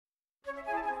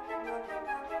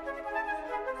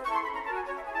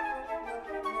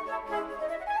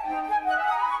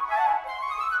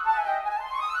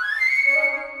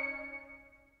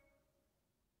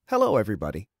Hello,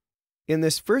 everybody. In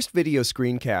this first video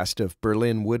screencast of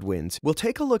Berlin Woodwinds, we'll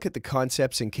take a look at the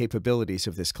concepts and capabilities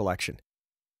of this collection.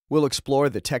 We'll explore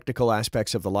the technical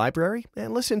aspects of the library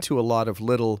and listen to a lot of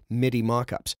little MIDI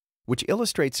mock-ups, which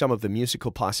illustrate some of the musical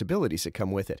possibilities that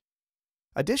come with it.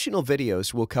 Additional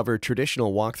videos will cover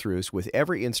traditional walkthroughs with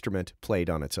every instrument played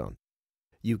on its own.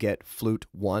 You get flute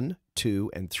 1,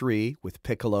 2, and 3 with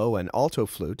piccolo and alto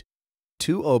flute,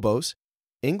 2 oboes,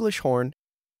 English horn,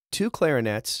 2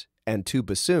 clarinets, and 2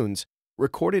 bassoons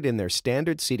recorded in their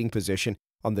standard seating position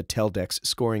on the Teldecks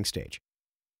scoring stage.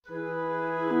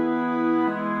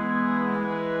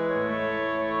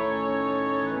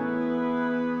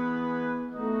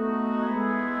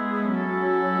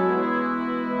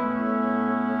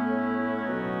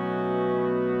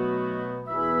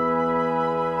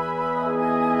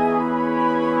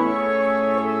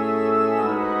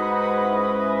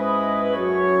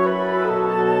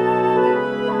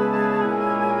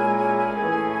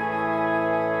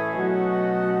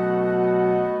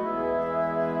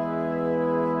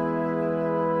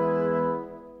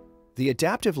 The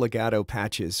adaptive legato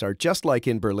patches are just like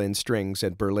in Berlin strings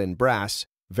and Berlin brass,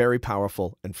 very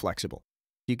powerful and flexible.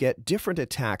 You get different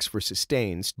attacks for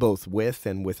sustains, both with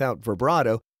and without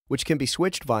vibrato, which can be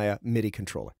switched via MIDI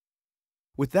controller.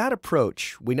 With that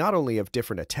approach, we not only have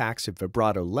different attacks at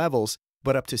vibrato levels,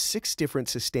 but up to 6 different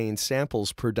sustain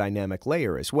samples per dynamic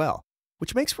layer as well,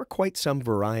 which makes for quite some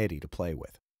variety to play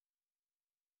with.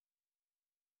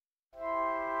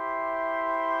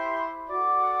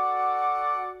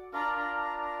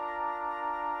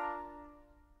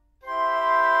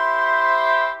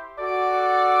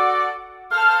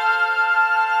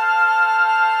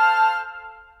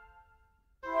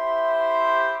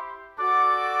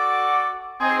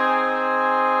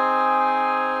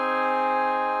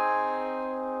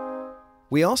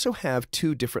 We also have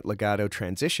 2 different legato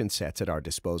transition sets at our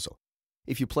disposal.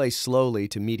 If you play slowly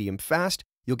to medium fast,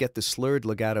 you'll get the slurred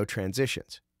legato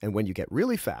transitions, and when you get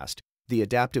really fast, the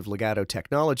adaptive legato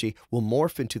technology will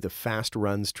morph into the fast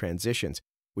runs transitions,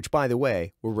 which, by the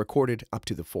way, were recorded up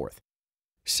to the 4th.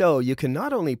 So you can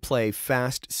not only play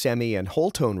fast semi and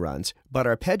whole tone runs, but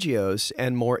arpeggios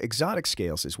and more exotic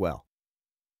scales as well.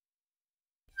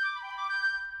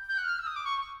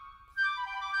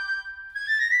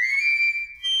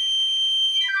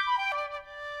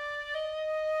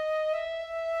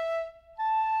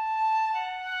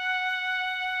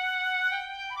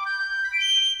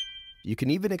 You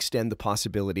can even extend the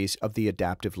possibilities of the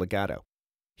adaptive legato.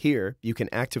 Here, you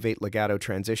can activate legato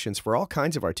transitions for all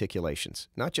kinds of articulations,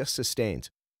 not just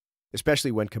sustains.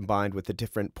 Especially when combined with the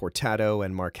different portato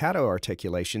and marcato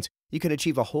articulations, you can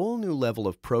achieve a whole new level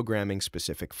of programming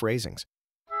specific phrasings.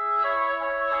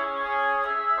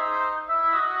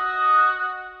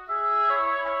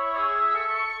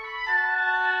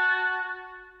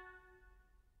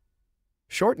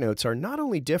 Short notes are not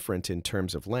only different in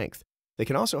terms of length, they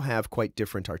can also have quite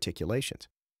different articulations.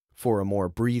 For a more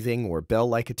breathing or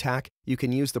bell-like attack, you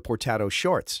can use the portato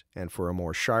shorts, and for a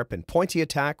more sharp and pointy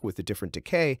attack with a different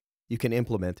decay, you can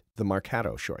implement the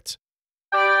marcato shorts.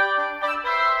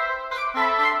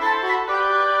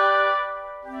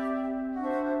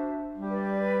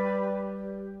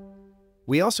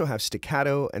 We also have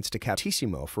staccato and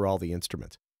staccatissimo for all the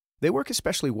instruments. They work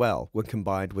especially well when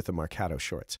combined with the marcato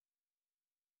shorts.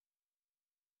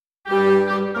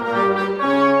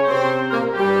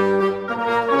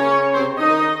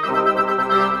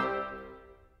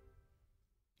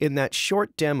 In that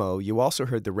short demo, you also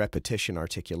heard the repetition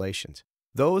articulations.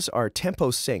 Those are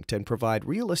tempo synced and provide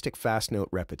realistic fast note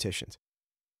repetitions.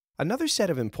 Another set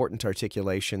of important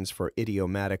articulations for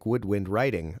idiomatic woodwind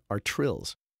writing are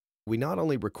trills. We not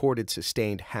only recorded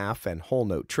sustained half and whole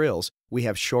note trills, we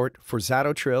have short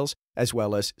forzato trills as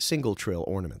well as single trill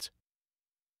ornaments.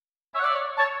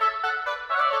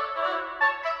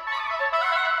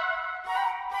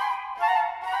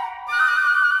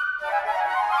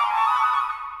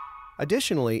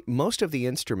 Additionally, most of the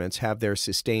instruments have their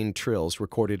sustained trills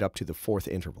recorded up to the 4th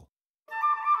interval.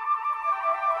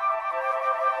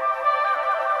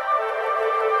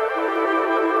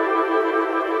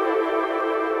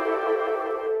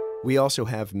 We also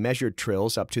have measured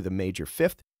trills up to the major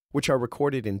 5th, which are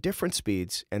recorded in different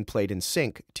speeds and played in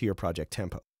sync to your project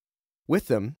tempo. With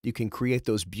them, you can create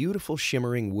those beautiful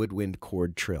shimmering woodwind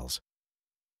chord trills.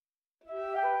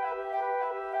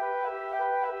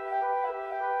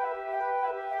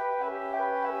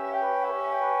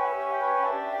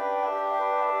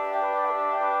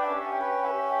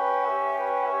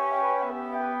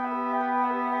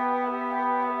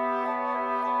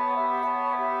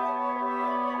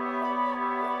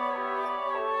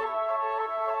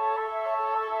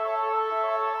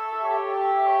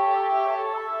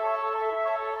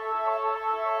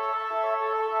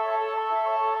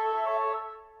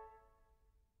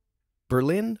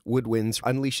 Berlin Woodwinds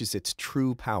unleashes its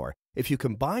true power if you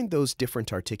combine those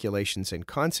different articulations and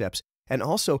concepts and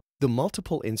also the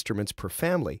multiple instruments per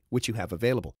family which you have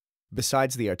available.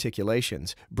 Besides the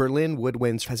articulations, Berlin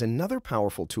Woodwinds has another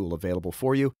powerful tool available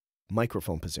for you: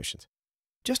 microphone positions.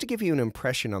 Just to give you an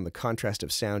impression on the contrast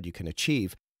of sound you can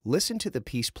achieve, listen to the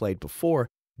piece played before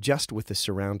just with the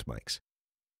surround mics.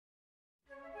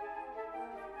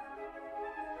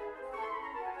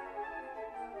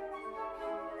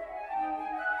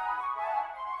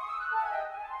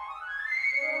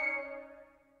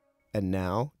 And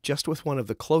now, just with one of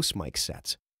the close mic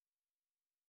sets.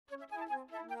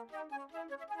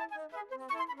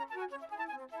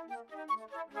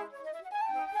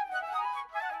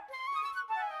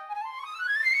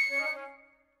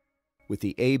 With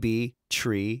the AB,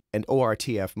 tree, and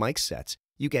ORTF mic sets,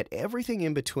 you get everything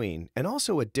in between and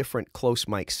also a different close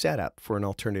mic setup for an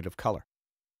alternative color.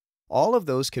 All of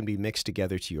those can be mixed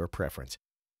together to your preference.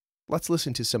 Let's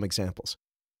listen to some examples.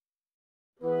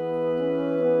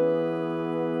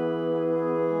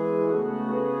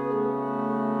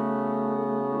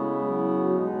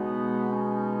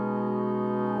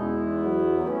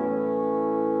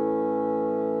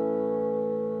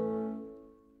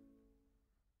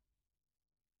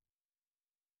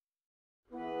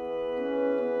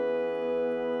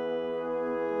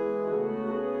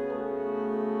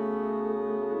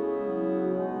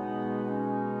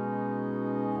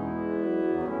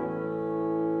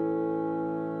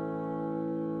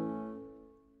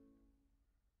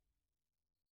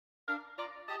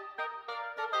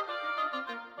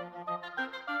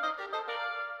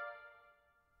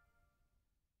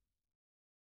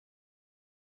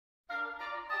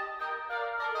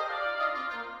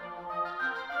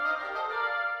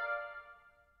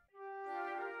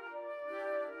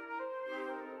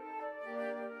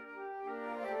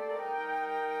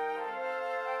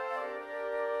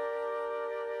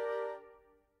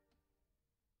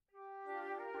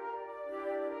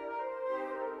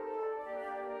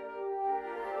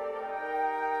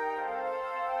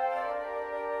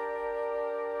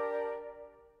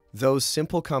 Those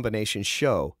simple combinations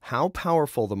show how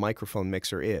powerful the microphone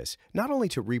mixer is, not only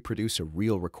to reproduce a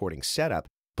real recording setup,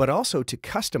 but also to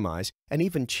customize and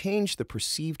even change the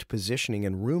perceived positioning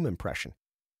and room impression.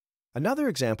 Another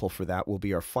example for that will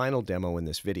be our final demo in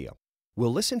this video.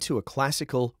 We'll listen to a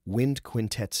classical wind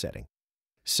quintet setting.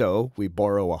 So we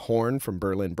borrow a horn from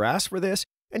Berlin Brass for this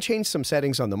and change some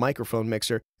settings on the microphone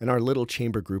mixer, and our little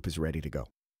chamber group is ready to go.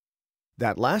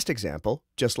 That last example,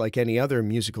 just like any other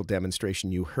musical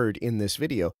demonstration you heard in this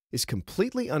video, is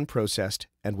completely unprocessed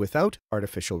and without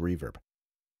artificial reverb.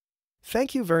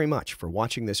 Thank you very much for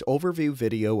watching this overview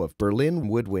video of Berlin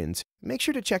Woodwinds. Make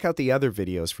sure to check out the other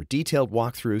videos for detailed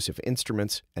walkthroughs of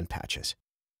instruments and patches.